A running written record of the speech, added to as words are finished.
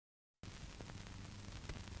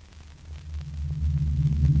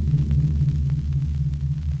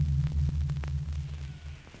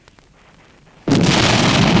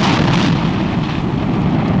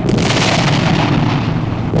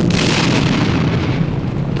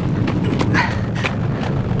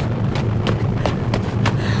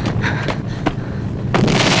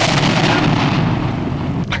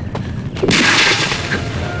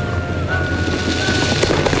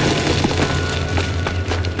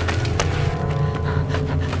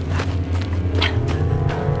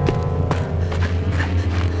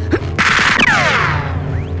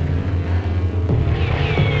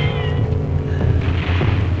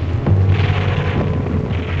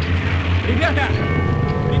тебя!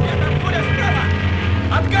 Меня там пуля справа!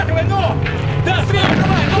 Откатывай, ну! Да, слева,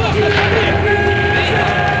 давай, ну!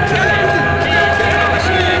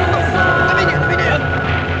 На меня, на меня!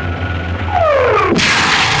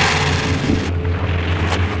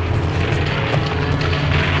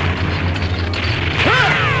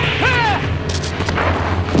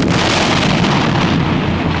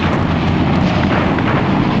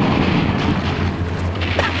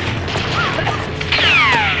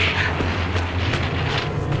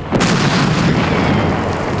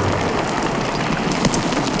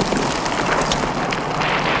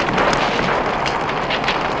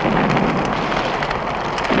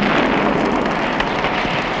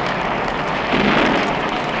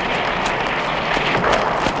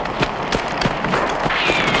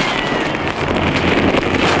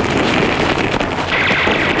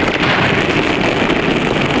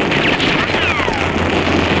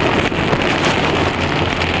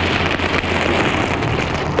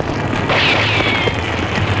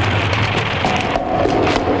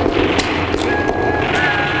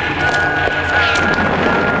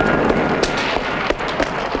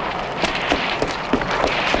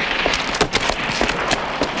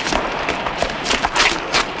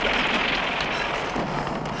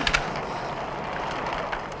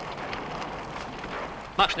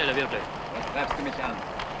 Mach schneller, Wirbel. Was treibst du mich an?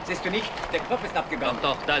 Siehst du nicht? Der Kopf ist abgegangen.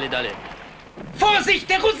 Doch, dale, dale. Vorsicht,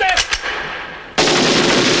 der Russe!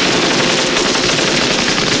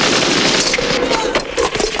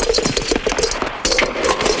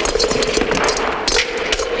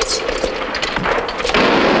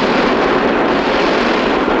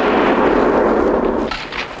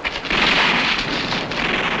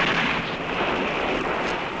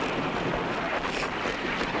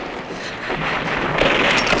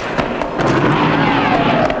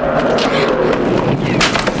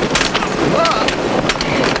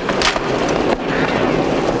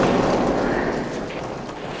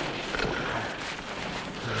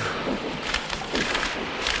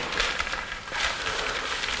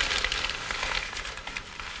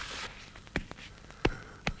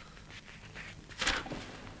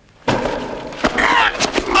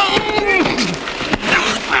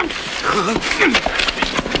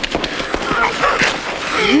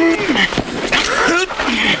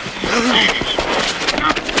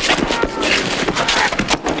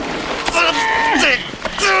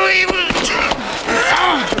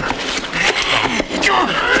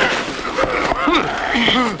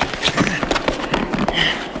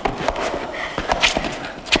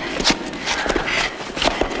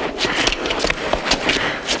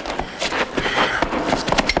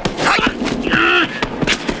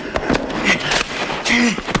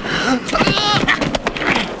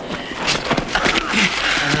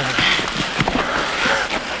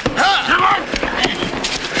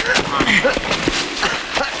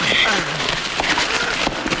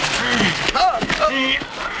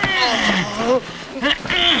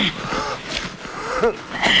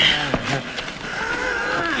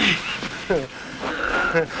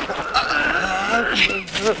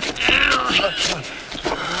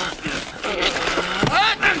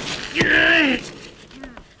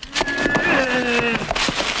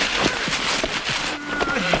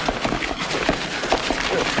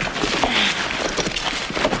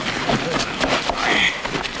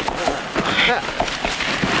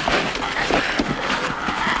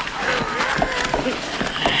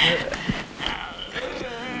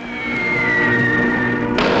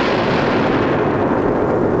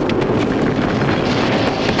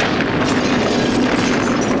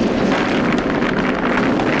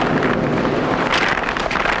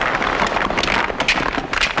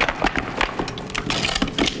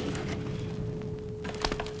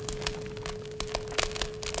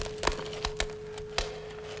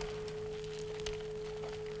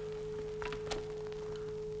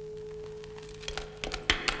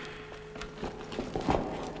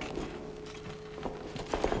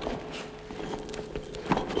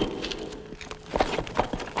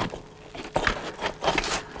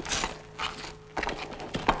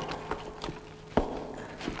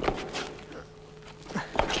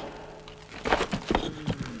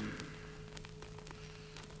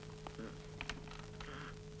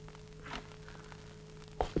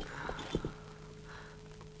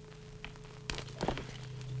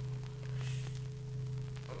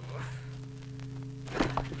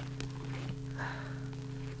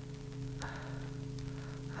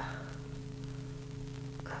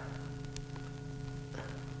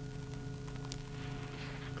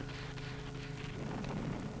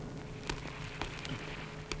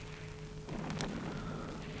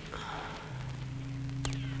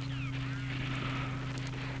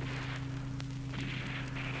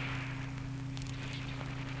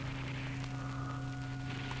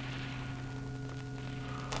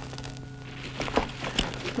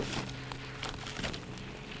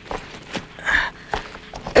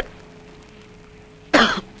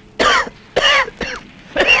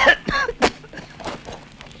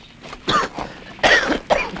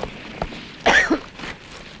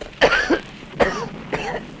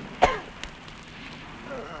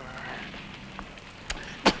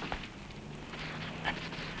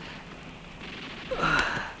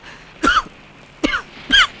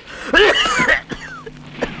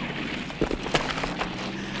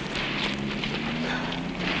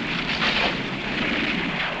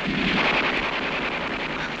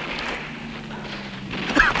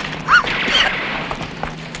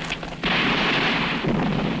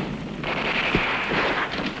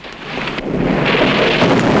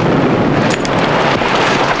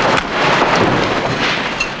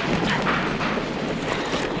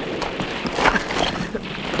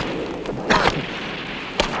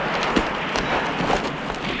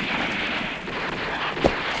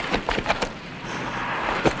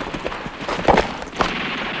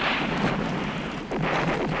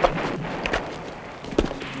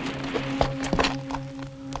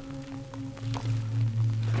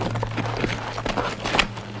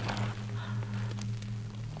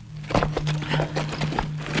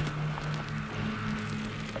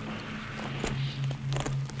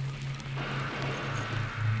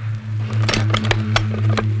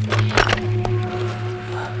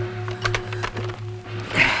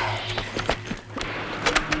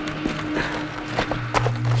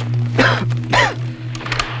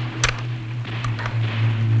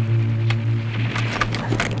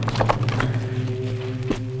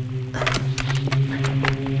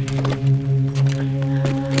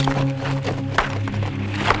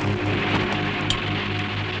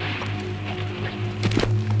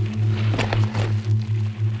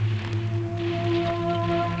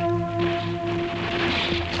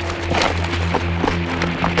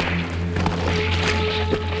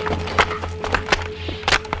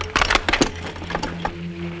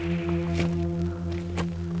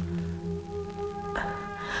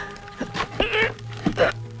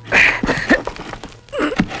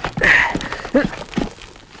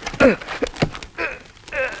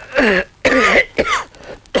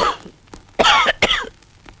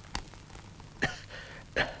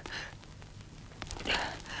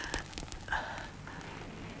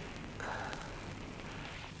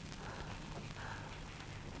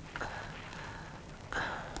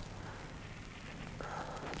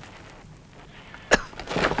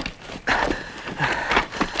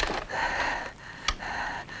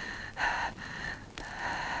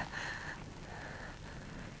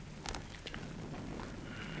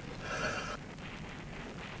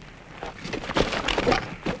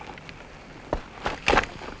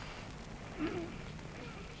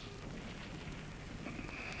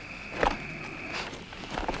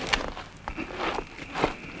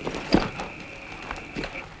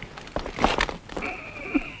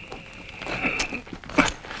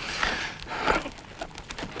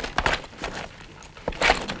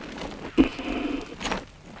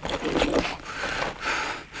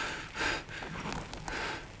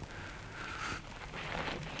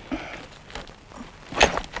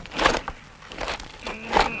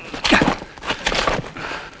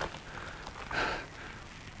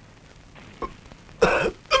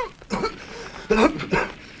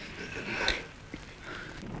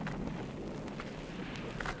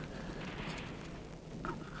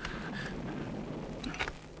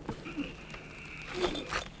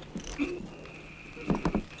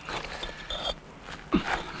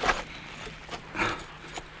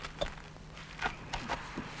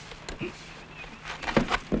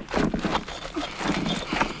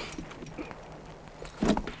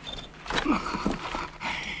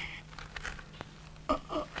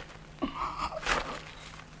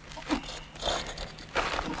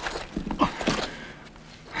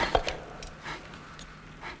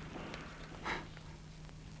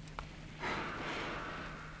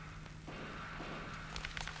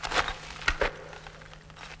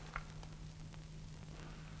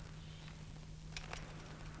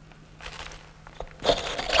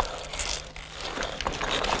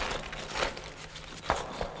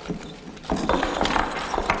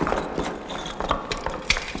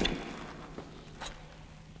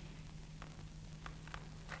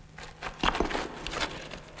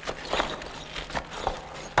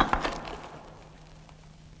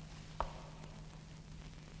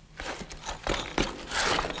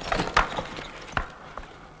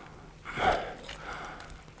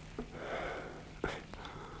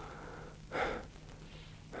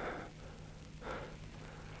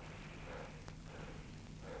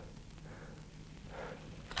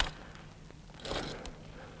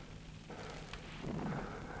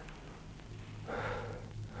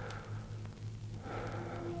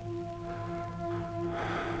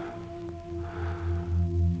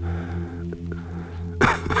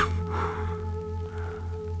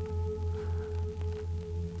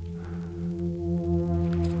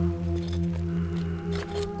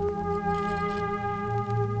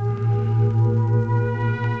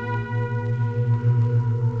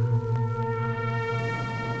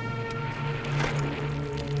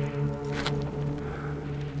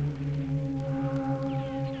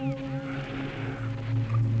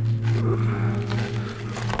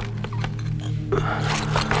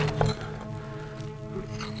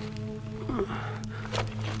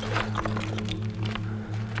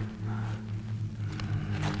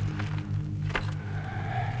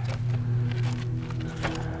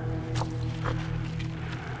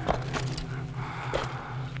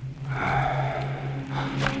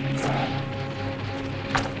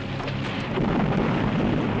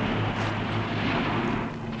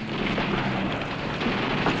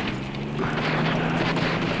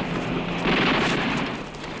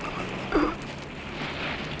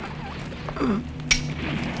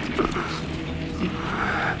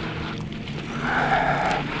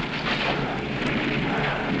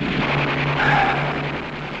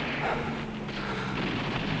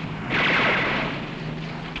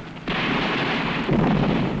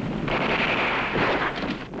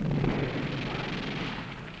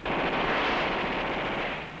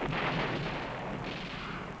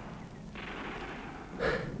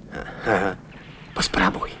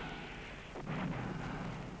 Поспробуй.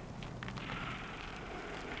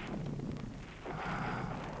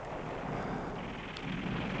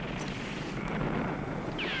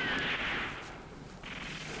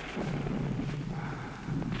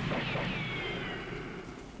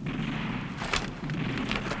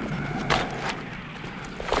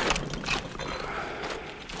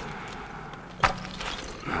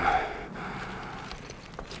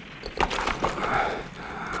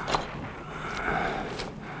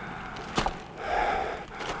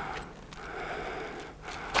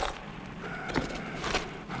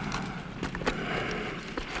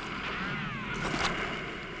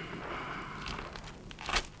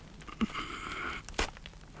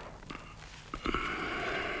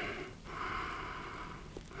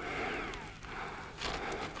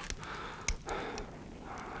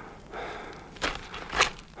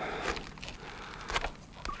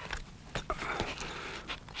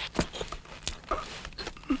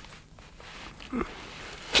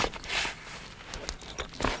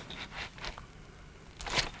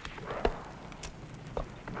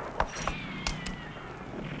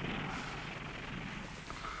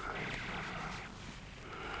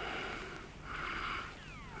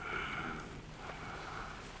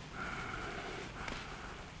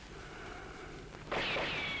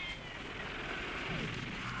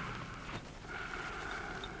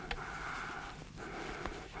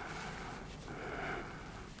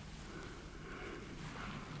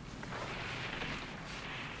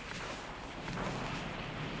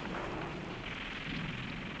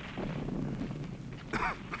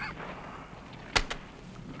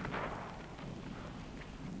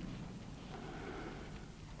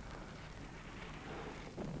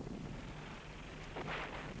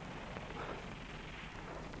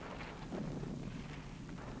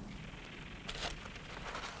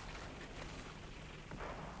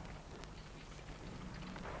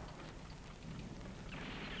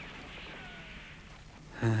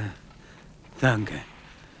 Danke.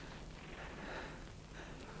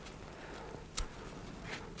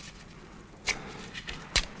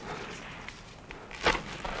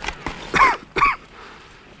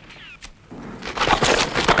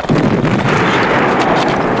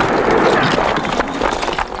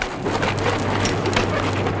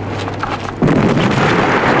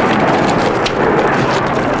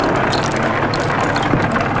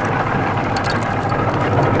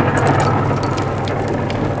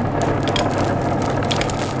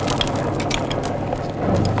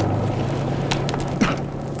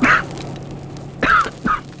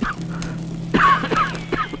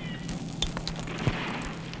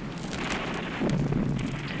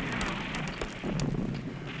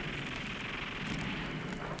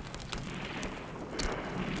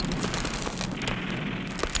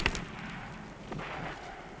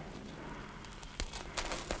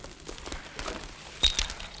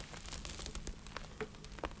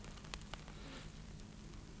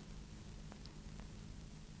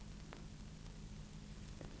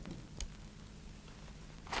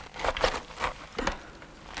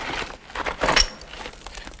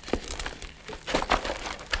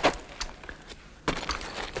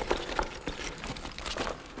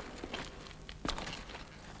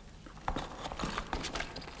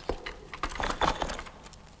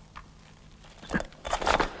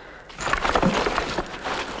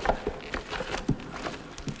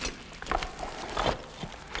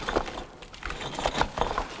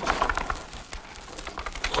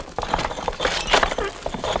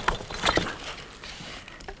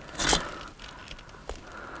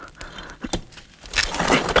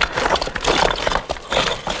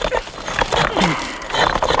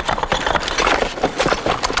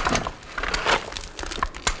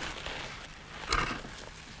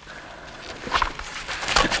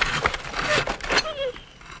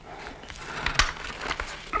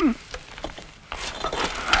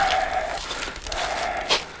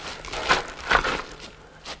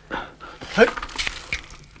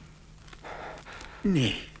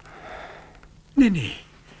 Nee. Nee.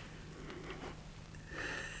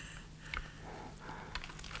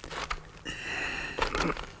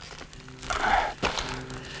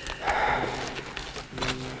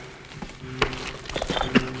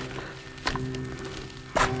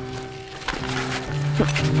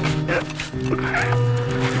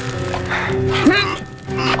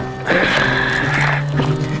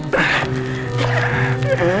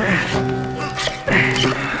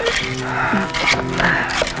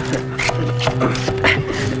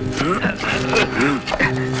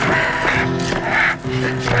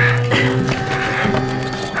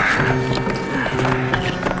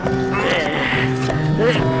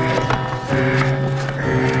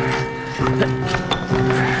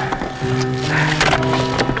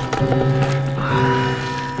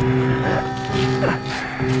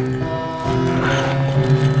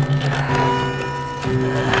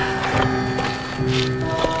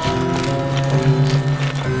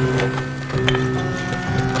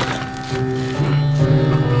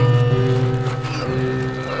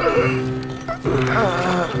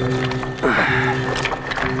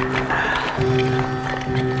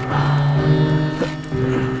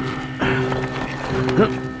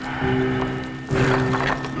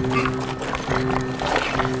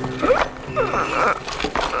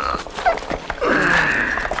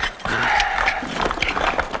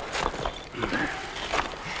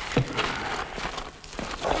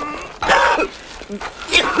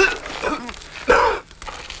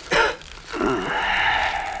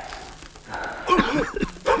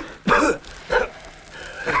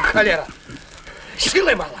 холера.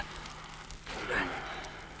 Силы мало.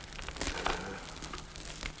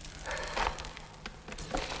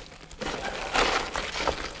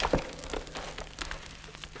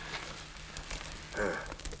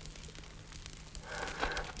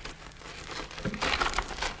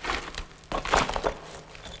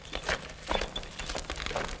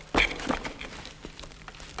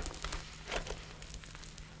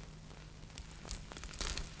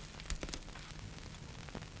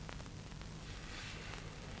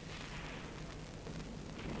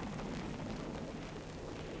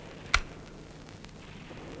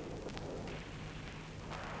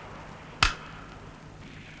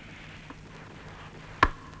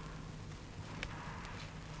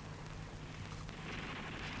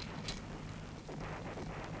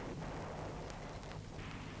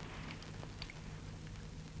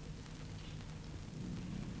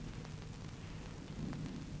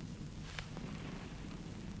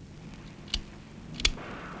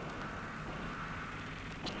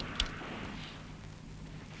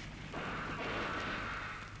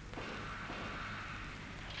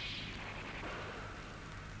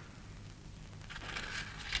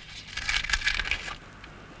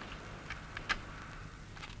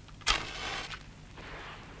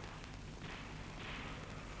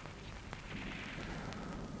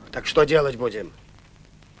 Так что делать будем?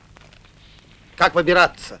 Как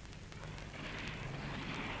выбираться?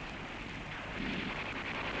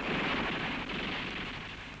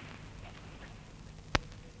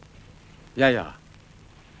 Ja, ja.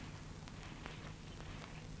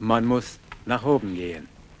 Man muss nach oben gehen.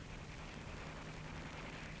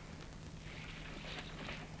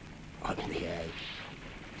 Одне.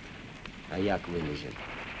 А як вилізем?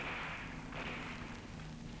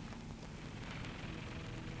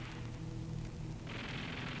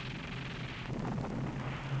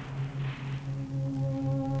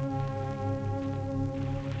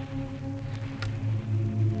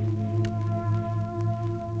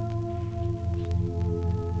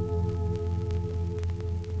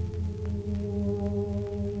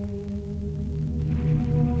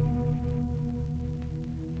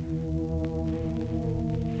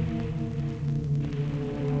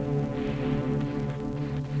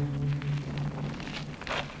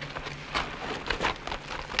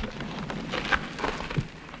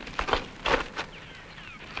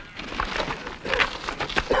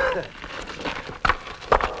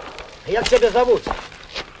 Як тебе зовут?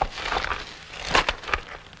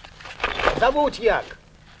 Зовут як?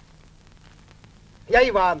 Я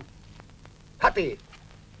Иван. А ты?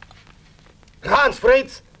 Ганс,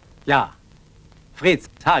 Фриц? Ja, Fritz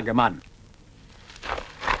Hagemann.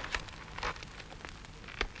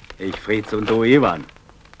 Ich Fritz und du Ivan.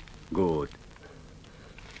 Gut.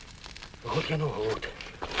 Гуд, я ну гуд.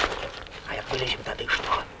 А як вилізем, тоді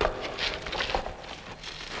що?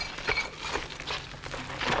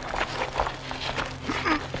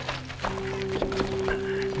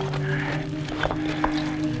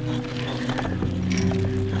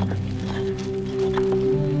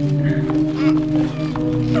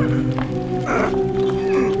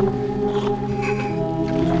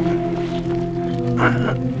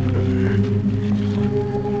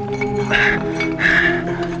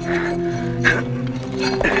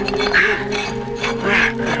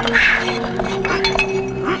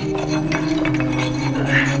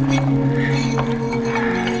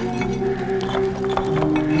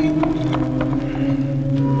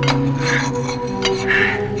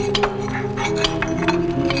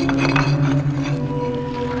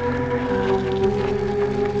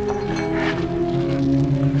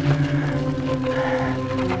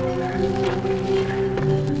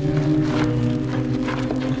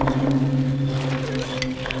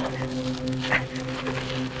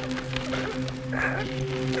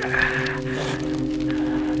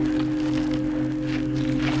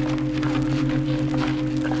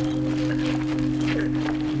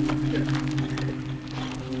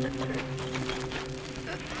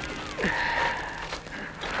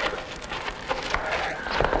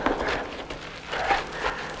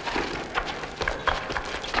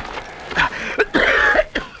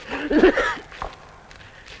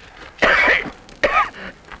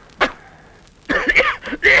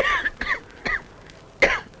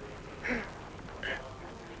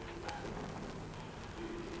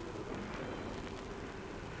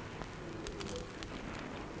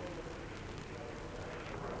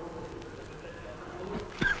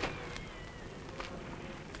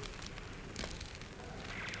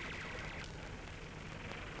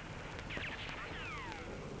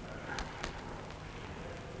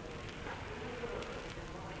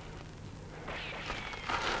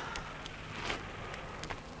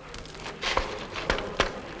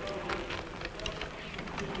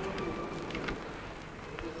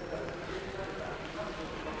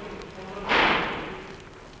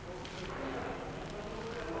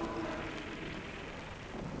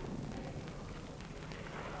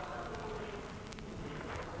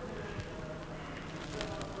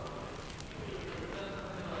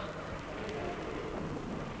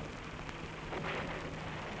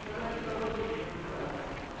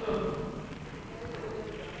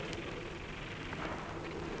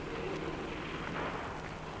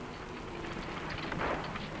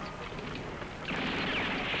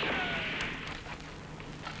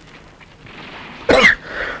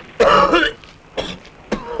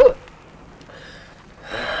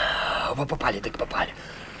 Вы попали, так попали.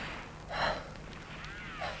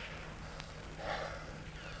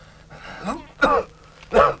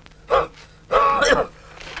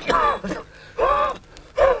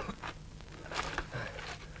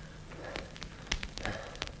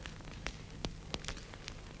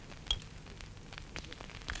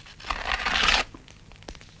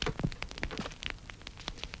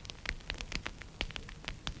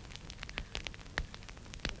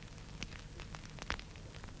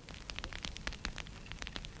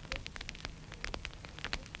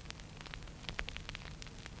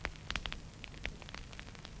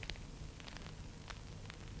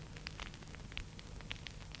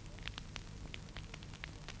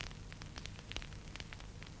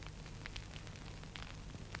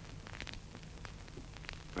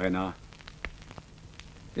 Wojna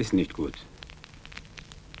ist nicht gut.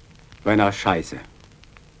 Wojna ist scheiße.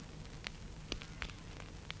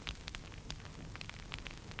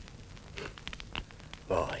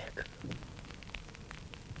 Ой,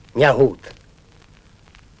 не гуд.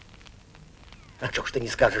 А чё ж ты не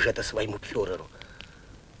скажешь это своему фюреру?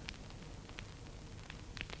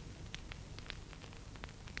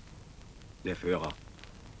 Der Führer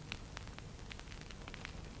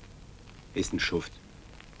ist ein Schuft.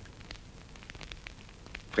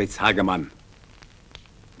 Fritz Hagemann,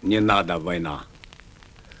 не надо война.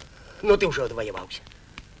 Ну ты уже отвоевался.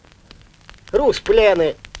 Рус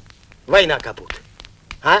плены, война капут.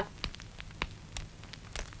 А?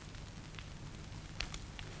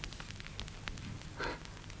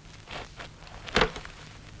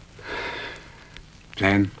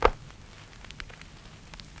 Plan?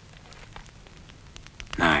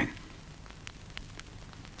 Nein.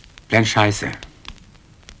 Plan scheiße.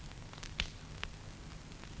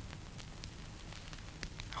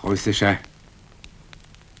 Russische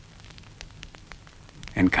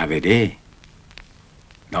NKWD.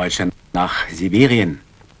 Deutsche nach Sibirien.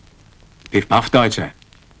 Piff-Paff, Deutsche.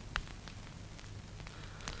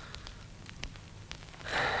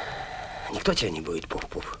 Никто тебя не будет,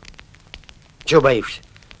 Пуф-Пуф. Чего боишься?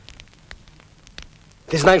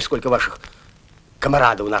 Ты знаешь, сколько ваших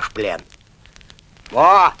комарадов в наш плен?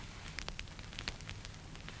 Во!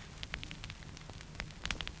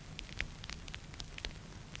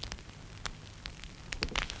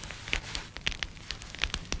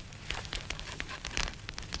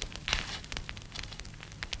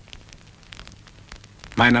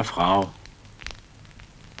 Meiner Frau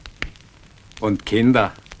und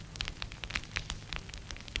Kinder.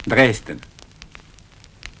 Dresden.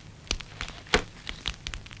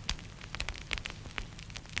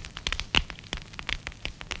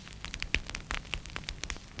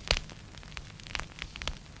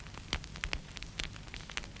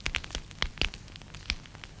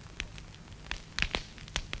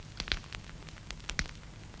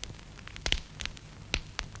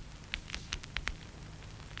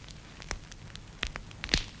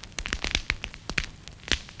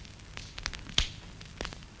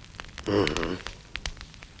 Угу.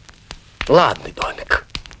 Ладный домик.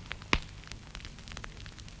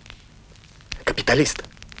 Капиталист.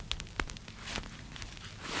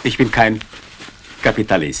 Ich bin kein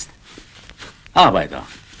Kapitalist. Arbeiter.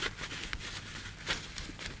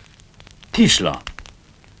 Tischler.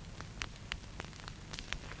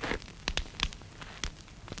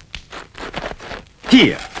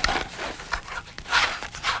 Hier.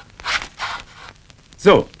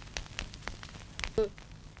 So.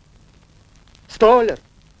 Столяр.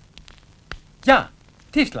 Ja,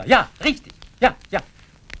 Tischler, ja, richtig. Ja, ja.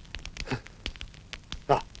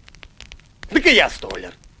 А, так и я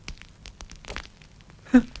столяр.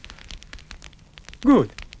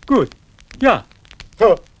 Gut, gut. Ja.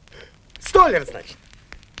 О, столяр, значит.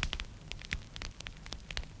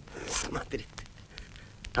 Смотри ты.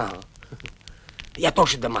 Ага. Я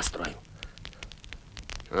тоже дома строю.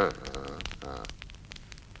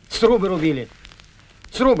 Срубы рубили.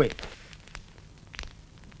 Срубы.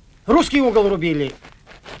 Русский угол рубили.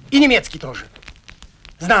 И немецкий тоже.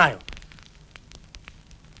 Знаю.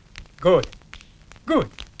 Gut, gut.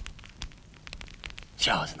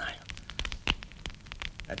 Все знаю.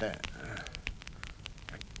 Это...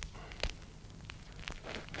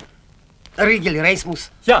 Ригель,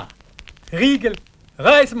 Рейсмус. Ja. Riegel,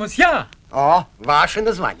 Reismus, ja. О, ваше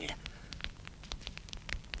название.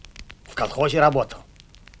 В колхозе работал.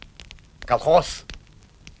 Колхоз.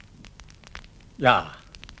 Ja.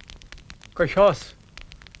 Kolchos.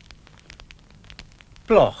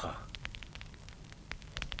 Плохо.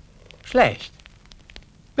 Schlecht.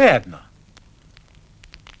 Бедно.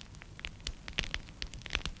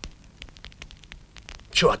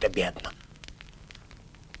 Чего-то бедно.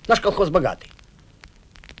 Наш колхоз богатый.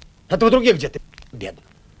 Это у других где-то бедно.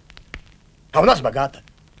 А у нас богато.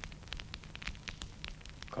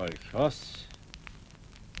 Колхоз.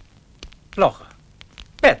 Плохо.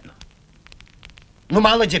 Бедно. Ну,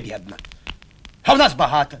 мало где бедно. А у нас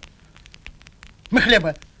богато. Мы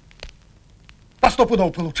хлеба по 100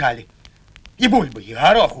 пудов получали. И бульбы, и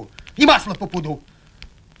гороху, и масло по пуду.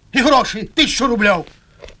 И гроши 1000 рублей.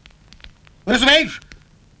 Разумеешь?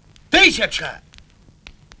 1000!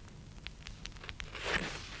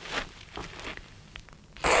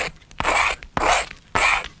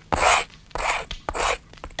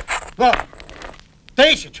 Вот,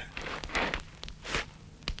 1000.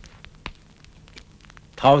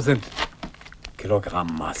 1000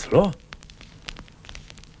 Kilogramm масло.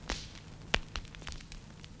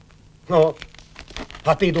 Ну,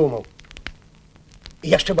 а ты думал,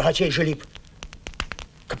 я ще багачей жили б,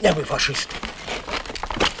 как не вы, фашисты.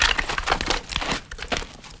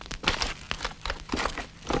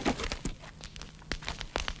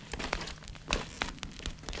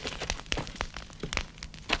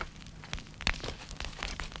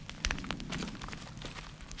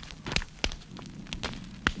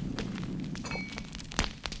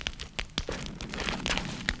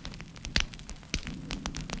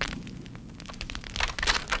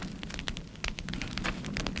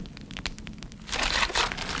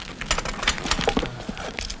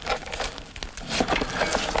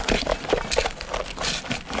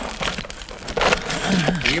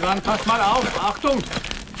 Ivan, pass mal auf! Achtung!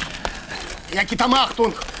 Який там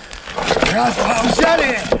ахтунг! Раз, два,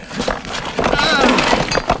 взяли!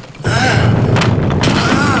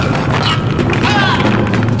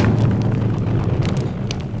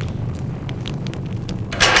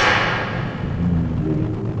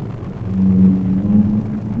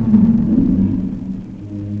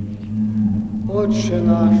 Отче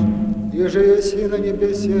наш, иже еси на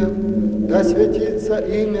небесе, да светится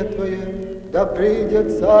имя Твое, да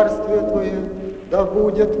придет царствие Твое, да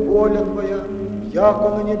будет воля Твоя, яко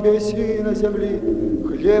на небесе и на земли.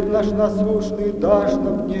 Хлеб наш насущный дашь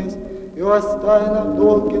нам днесь, и оставь нам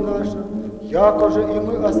долги наши, яко же и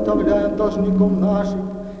мы оставляем должником нашим,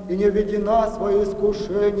 и не веди нас во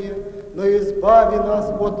искушение, но избави нас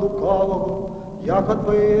от лукавого, яко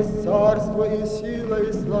Твое есть царство и сила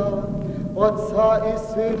и слава, Отца и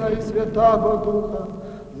Сына и Святаго Духа,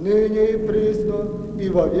 ныне и присно, и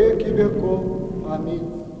во веки веков.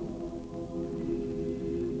 Аминь.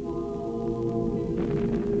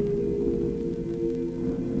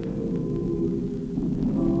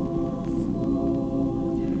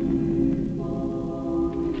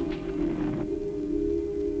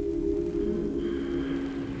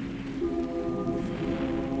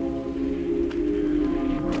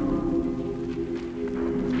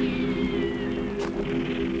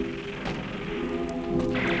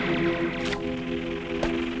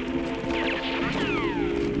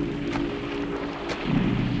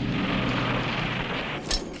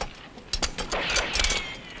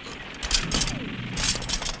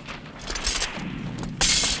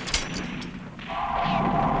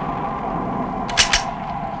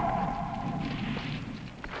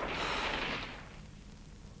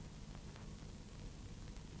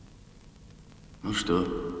 Ну что,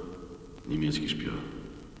 немецкий шпион?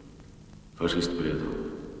 Фашист предал.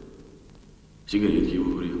 Сигаретки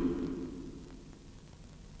его курил.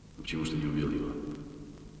 Ну, почему ж ты не убил его?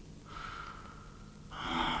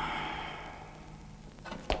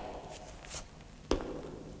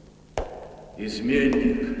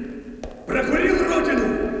 Изменник! Прокурил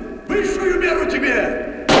родину! Высшую меру тебе!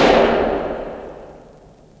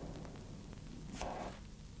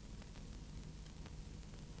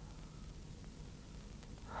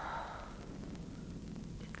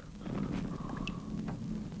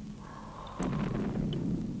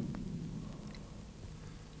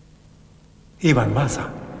 Иван, Wasser.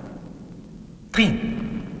 Trink.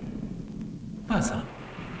 Wasser.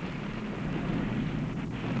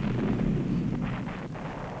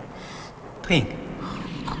 Trink.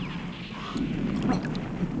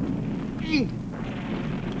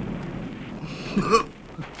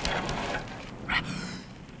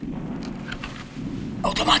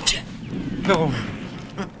 Автоматчик! Warum?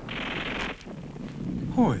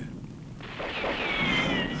 Ruhe.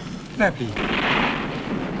 Bleib liegen.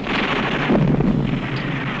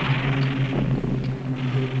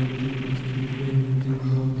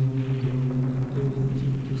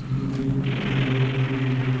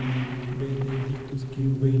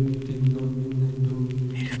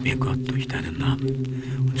 Hilf mir, Gott, durch deinen Namen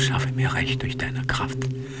und schaffe mir Recht durch deine Kraft.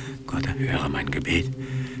 Gott, erhöre mein Gebet,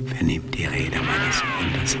 vernimm die Rede meines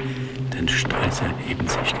Mundes, denn Stolz erheben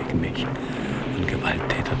sich gegen mich und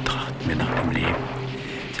Gewalttäter trachten mir nach dem Leben.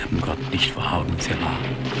 ihrem Gott nicht vor Augen zerrar.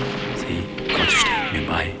 Sieh, Gott steht mir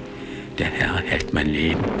bei, der Herr hält mein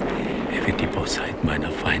Leben, er wird die Bosheit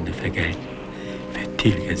meiner Feinde vergelten,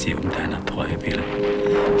 vertilge sie um deiner Treue willen,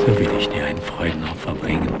 so will ich dir einen Freudenopfer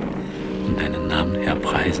bringen und deinen Namen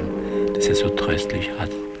herpreisen, dass er so tröstlich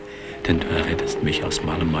hat, denn du errettest mich aus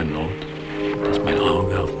malerlei Not, dass mein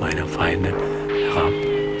Auge auf meine Feinde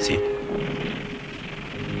herabsieht.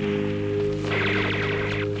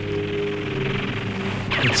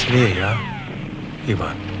 Jetzt weh, ja,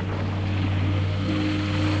 Ivan.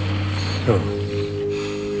 So.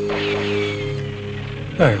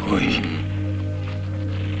 Sei ruhig.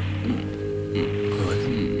 Gut.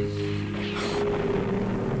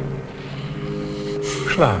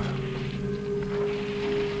 Schlaf.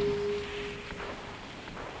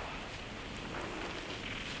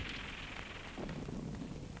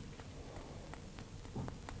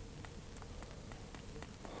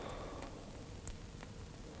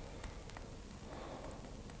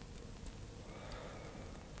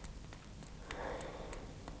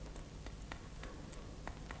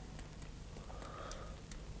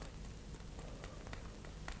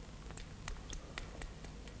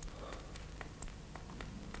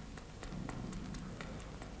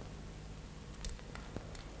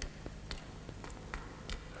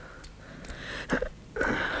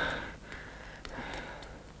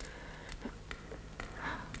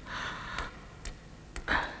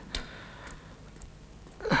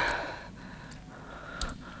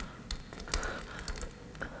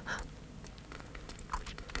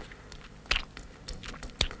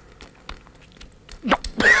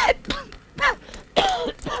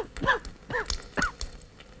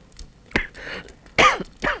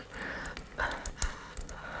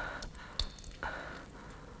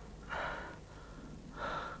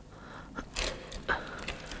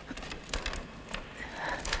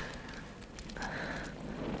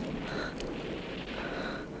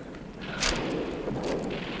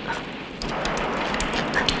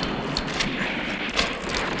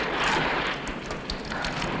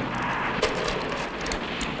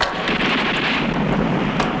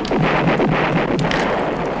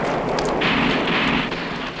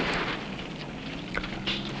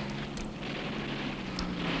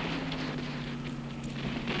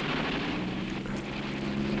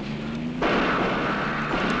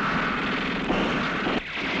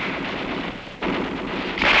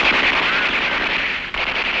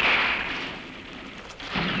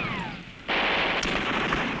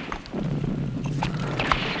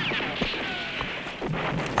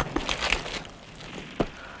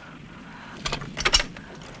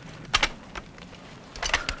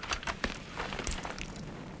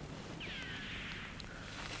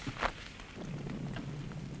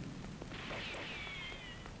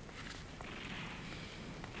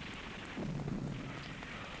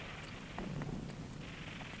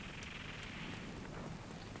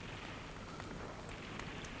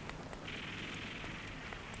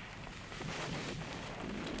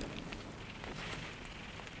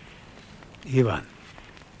 Ivan,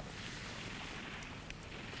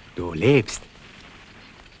 du lebst.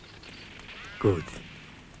 Gut.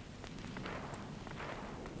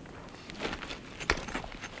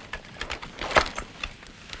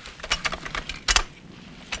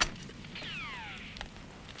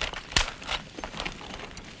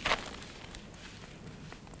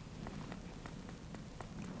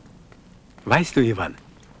 Weißt du, Ivan,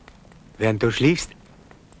 während du schliefst,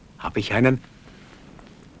 habe ich einen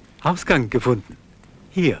Ausgang gefunden.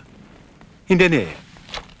 Hier, in der Nähe.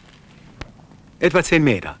 Etwa 10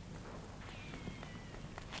 Meter.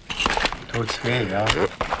 Tut's weh, ja?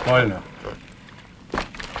 Wolno.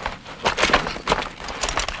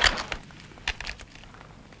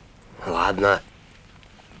 Ладно.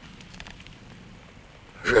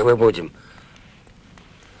 Живы будем.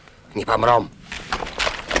 Не помрем.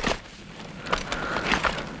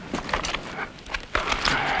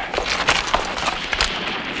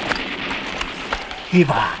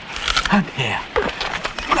 Ivan, Hand her.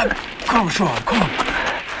 Komm schon, komm.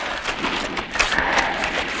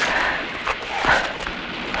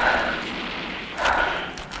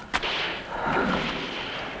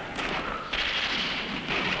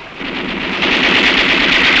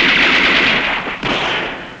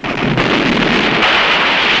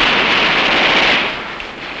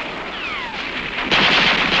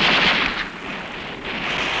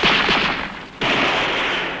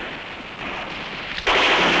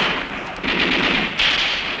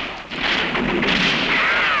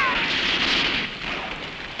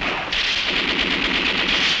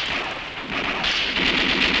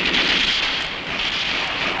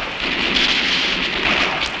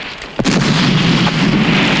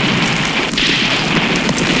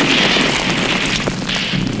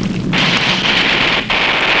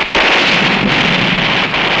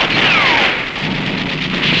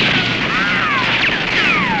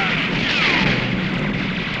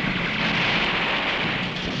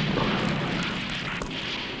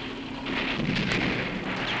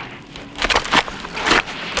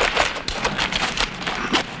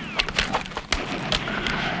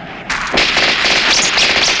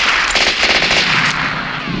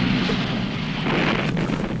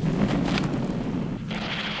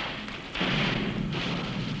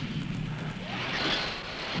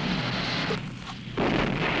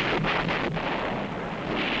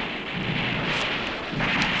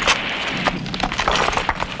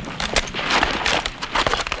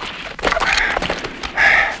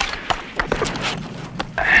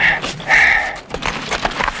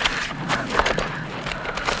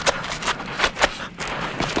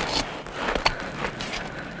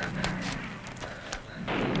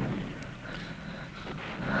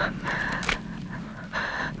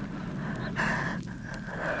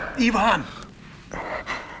 Иван!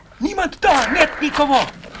 Niemand da, нет никого!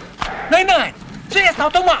 Nein, nein! Zuerst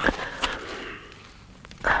Automat!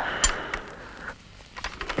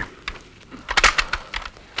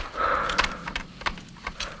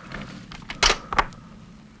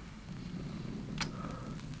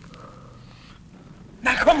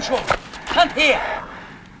 Na komm schon! Hand her!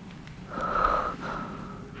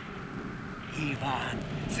 Ivan,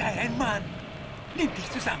 sei ein Mann! Nimm dich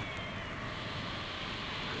zusammen!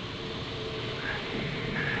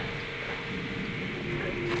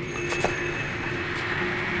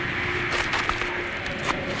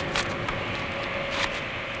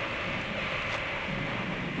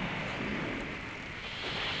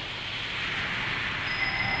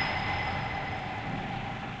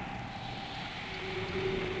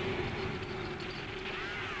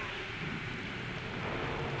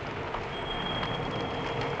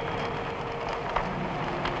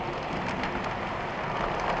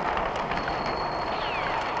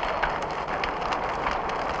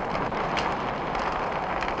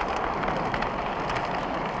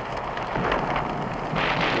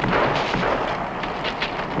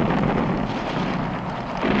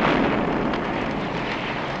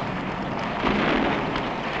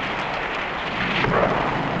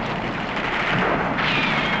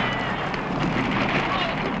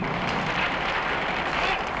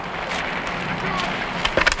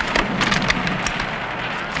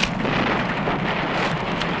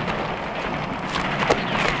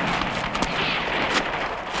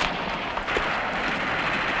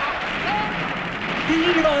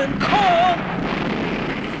 Ivan, komm!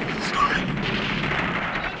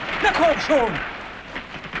 Na komm schon!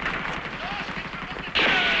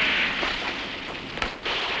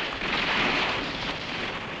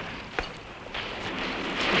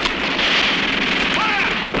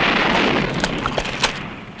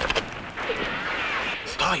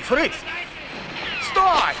 Stai, Fritz!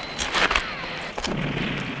 Stai!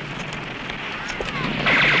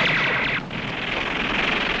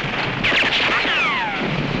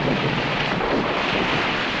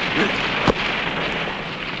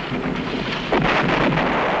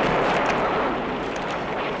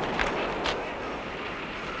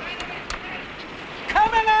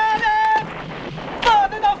 Kameraden!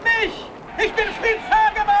 Wartet auf mich! Ich bin Fritz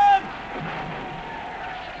Hagemann!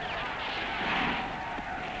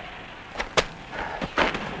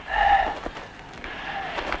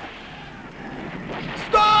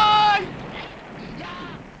 Stai!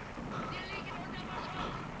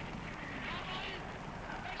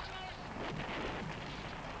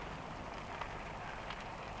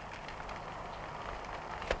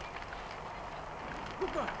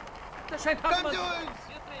 Das scheint Kommt Hagemann. zu uns!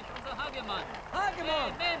 Dietrich, unser Hagemann.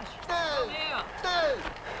 Hagemann! Mensch, Schnell! komm her. Schnell!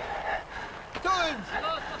 Zu uns!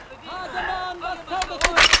 Los, was bewegen. Hagemann, was zaubert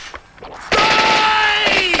warum?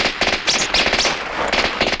 Stai!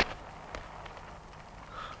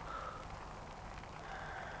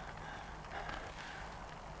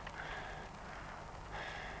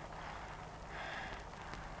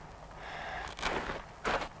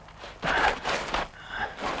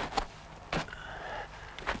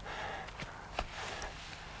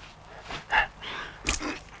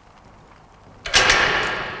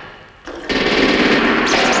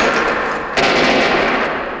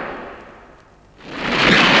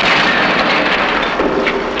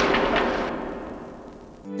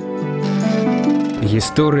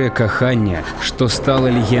 Гісторыя кахання, што стала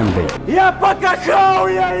легендай. Я покахал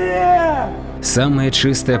яе! Самае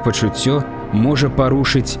чыстае пачуццё можа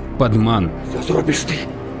парушыць падман. Що зробиш ти?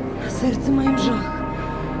 Серце моїм жах.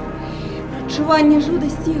 Адчування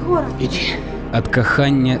жудасці і гора. Іди. Ад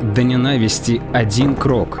кахання да нянавісці адзін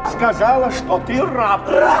крок. Сказала, что ты раб.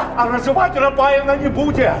 А называть рабаевна не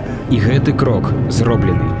будет. І гэты крок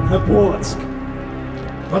зроблены. На Полацк.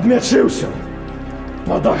 Подмячыўся.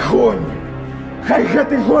 Под огонь. Хай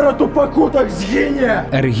гэты горад у пакутах згіне.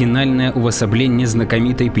 Арыгінальнае ўвасабленне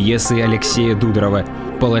знакамітай п'есы Алексея Дударова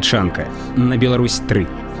 «Палачанка» на Беларусь 3.